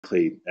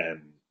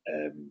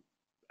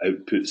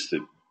outputs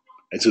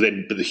and so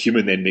then, but the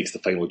human then makes the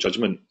final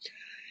judgment.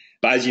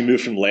 But as you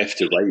move from left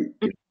to right,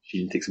 the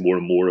machine takes more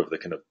and more of the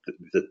kind of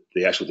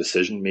the actual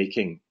decision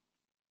making.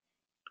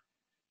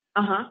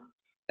 And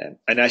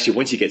actually,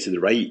 once you get to the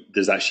right,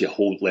 there's actually a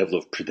whole level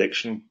of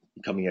prediction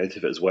coming out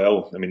of it as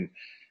well. I mean,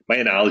 my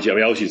analogy,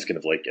 I always use kind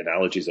of like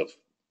analogies of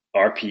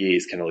RPA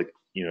is kind of like,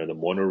 the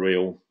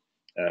monorail.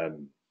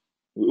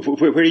 Where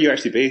are you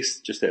actually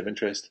based, just out of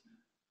interest?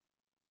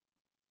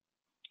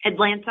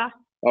 Atlanta.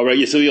 Oh, right.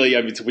 Yeah, so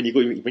so when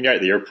you're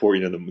at the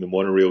airport, the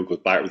monorail goes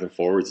backwards and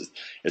forwards.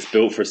 It's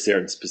built for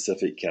certain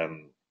specific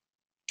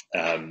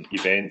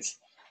events.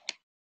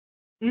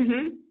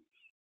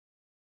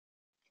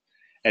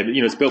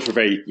 It's built for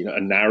very, a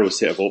narrow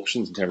set of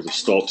options in terms of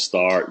stop,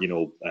 start,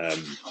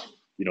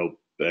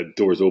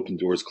 doors open,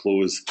 doors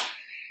close.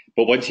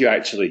 But once you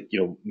actually,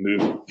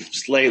 move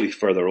slightly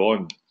further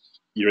on,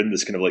 you're in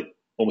this kind of like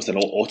almost an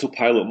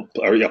autopilot,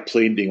 or a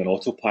plane being an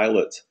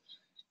autopilot,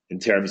 in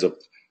terms of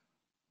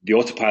the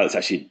autopilot's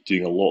actually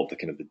doing a lot of the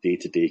kind of the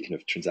day-to-day kind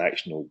of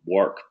transactional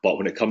work. But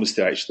when it comes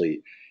to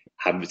actually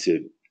having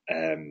to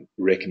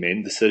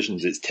recommend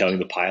decisions, it's telling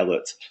the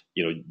pilot,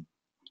 you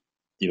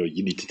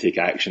need to take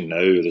action now.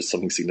 There's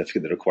something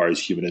significant that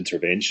requires human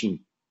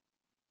intervention.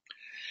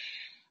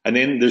 And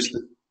then there's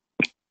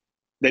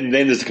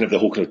there's kind of the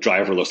whole kind of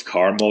driverless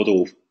car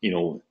model,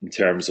 in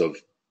terms of,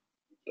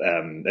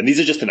 and these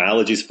are just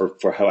analogies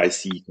for how I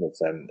see kind of,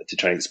 to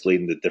try and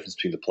explain the difference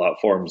between the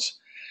platforms.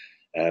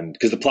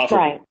 Because the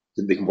platform,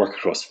 they can work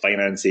across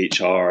finance,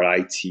 HR,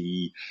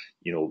 IT,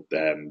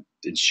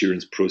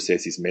 insurance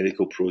processes,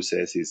 medical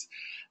processes.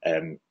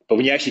 But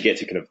when you actually get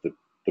to kind of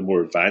the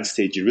more advanced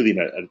stage, you're really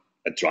in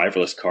a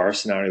driverless car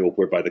scenario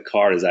whereby the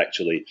car is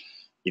actually,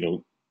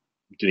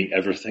 doing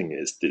everything.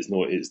 It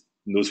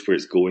knows where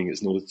it's going.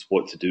 It knows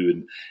what to do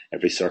in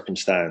every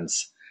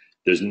circumstance.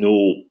 There's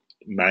no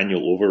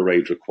manual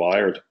override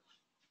required.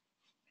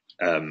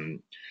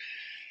 And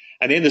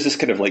then there's this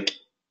kind of like,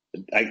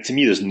 to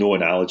me, there's no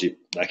analogy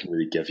I can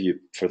really give you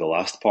for the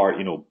last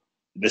part.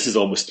 This is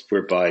almost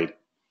whereby,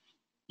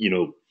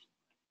 not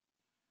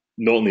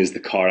only is the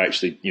car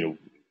actually,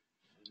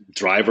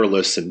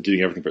 driverless and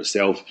doing everything for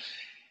itself,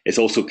 it's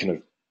also kind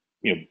of,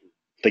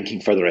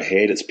 thinking further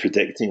ahead. It's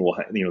predicting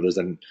there's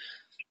a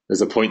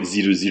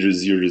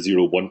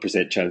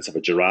 0.00001% chance of a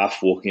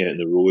giraffe walking out in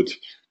the road.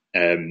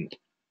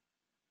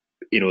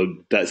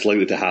 That's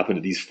likely to happen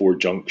at these 4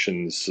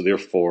 junctions. So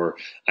therefore,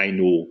 I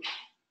know,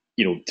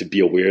 to be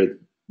aware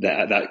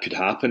that could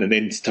happen, and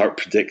then start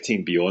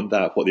predicting beyond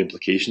that what the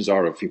implications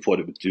are of what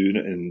it would do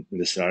in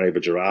the scenario of a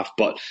giraffe.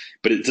 But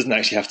it doesn't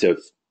actually have to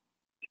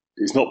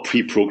it's not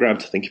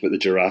pre-programmed to think about the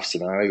giraffe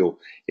scenario.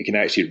 It can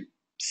actually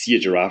see a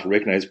giraffe,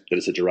 recognize that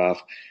it's a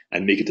giraffe,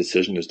 and make a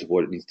decision as to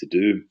what it needs to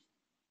do.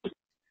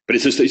 But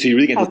it's just, so you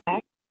really get into a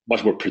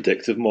much more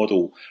predictive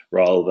model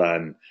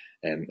rather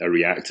than a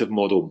reactive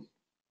model.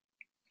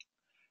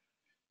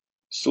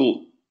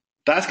 So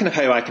that's kind of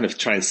how I kind of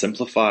try and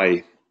simplify,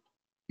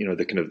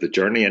 the kind of the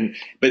journey.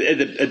 But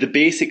at the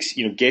basics,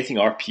 getting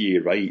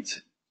RPA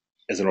right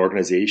as an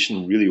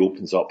organization really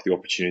opens up the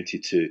opportunity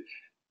to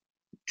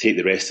take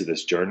the rest of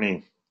this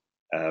journey.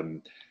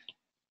 And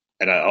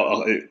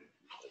a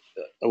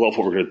lot of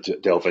what we're going to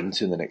delve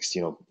into in the next,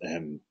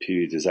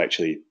 period is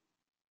actually,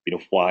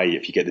 why,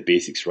 if you get the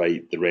basics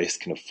right, the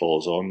rest kind of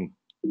falls on.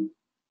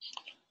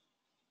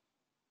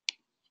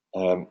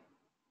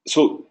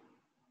 So,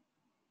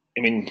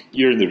 I mean,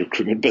 you're in the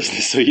recruitment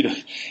business, so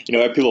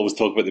people always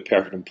talk about the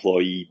perfect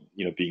employee,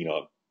 being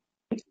a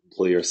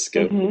employer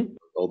skill,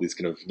 all these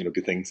kind of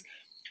good things.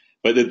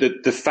 But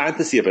the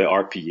fantasy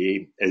about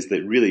RPA is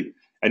that really,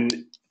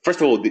 and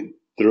first of all, the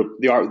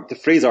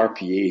phrase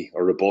RPA,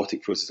 or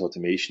robotic process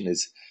automation,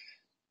 is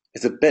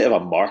a bit of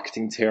a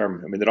marketing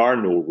term. I mean, there are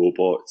no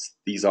robots;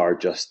 these are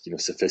just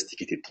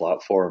sophisticated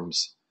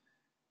platforms,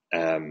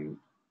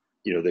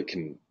 that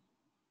can.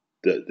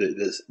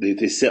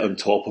 They sit on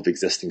top of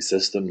existing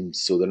systems,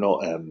 so they're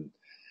not.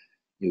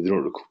 They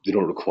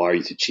don't require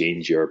you to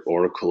change your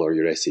Oracle or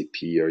your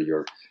SAP or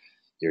your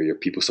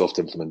PeopleSoft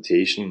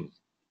implementation.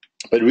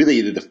 But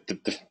really,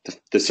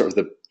 the sort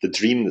of the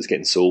dream that's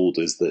getting sold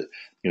is that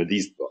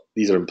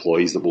these are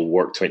employees that will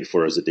work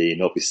 24 hours a day,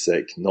 not be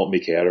sick, not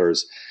make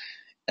errors,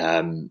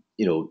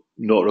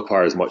 not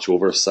require as much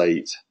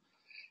oversight.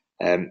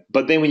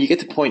 But then when you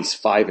get to points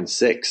 5 and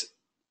 6,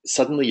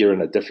 suddenly you're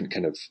in a different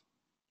kind of.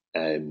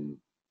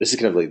 This is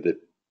kind of like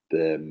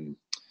a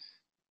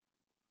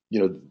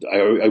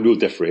real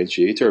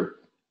differentiator.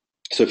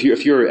 So if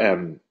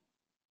you're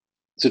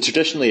so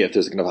traditionally, if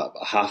there's kind of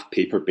a half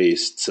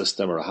paper-based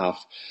system or a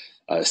half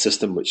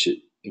system which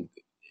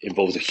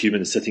involves a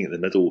human sitting in the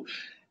middle,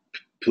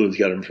 pulling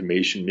together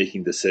information,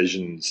 making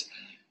decisions,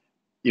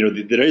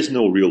 there is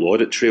no real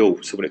audit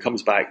trail. So when it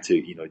comes back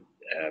to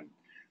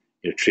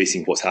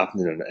tracing what's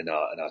happening in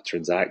a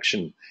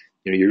transaction,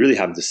 you're really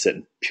having to sit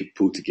and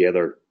pull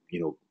together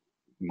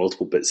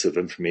multiple bits of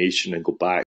information and go back